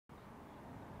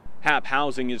Hap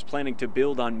Housing is planning to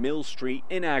build on Mill Street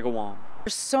in Agawam.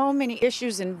 There's so many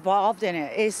issues involved in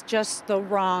it. It's just the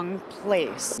wrong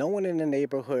place. No one in the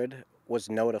neighborhood was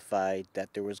notified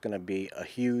that there was going to be a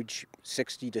huge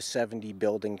 60 to 70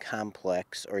 building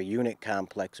complex or unit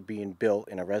complex being built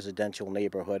in a residential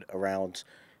neighborhood around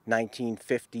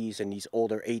 1950s and these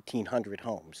older 1800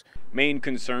 homes. Main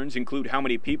concerns include how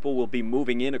many people will be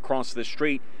moving in across the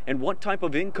street and what type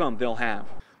of income they'll have.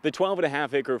 The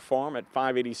 12.5-acre farm at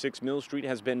 586 Mill Street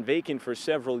has been vacant for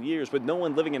several years with no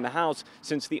one living in the house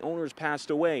since the owners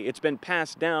passed away. It's been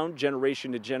passed down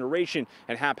generation to generation,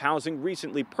 and Hap Housing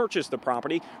recently purchased the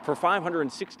property for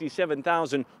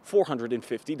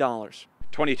 $567,450.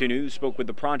 22 News spoke with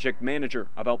the project manager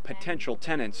about potential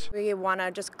tenants. We want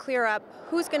to just clear up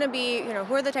who's going to be,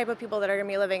 who are the type of people that are going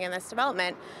to be living in this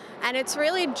development. And it's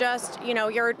really just,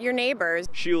 your neighbors.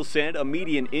 Shields said a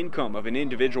median income of an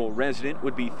individual resident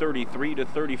would be $33,000 to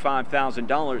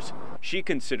 $35,000. She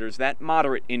considers that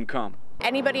moderate income.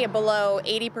 Anybody below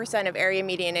 80% of area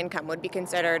median income would be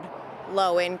considered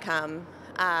low income.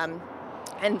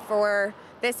 And for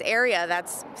this area,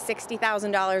 that's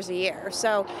 $60,000 a year.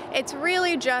 So it's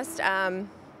really just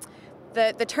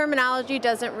the terminology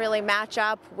doesn't really match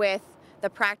up with the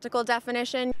practical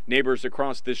definition. Neighbors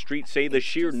across the street say the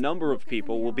sheer number of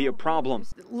people will be a problem.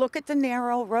 Look at the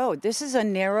narrow road. This is a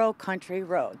narrow country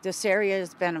road. This area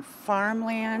has been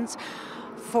farmlands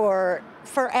for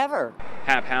forever.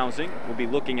 Hap Housing will be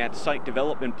looking at site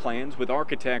development plans with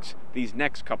architects these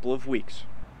next couple of weeks.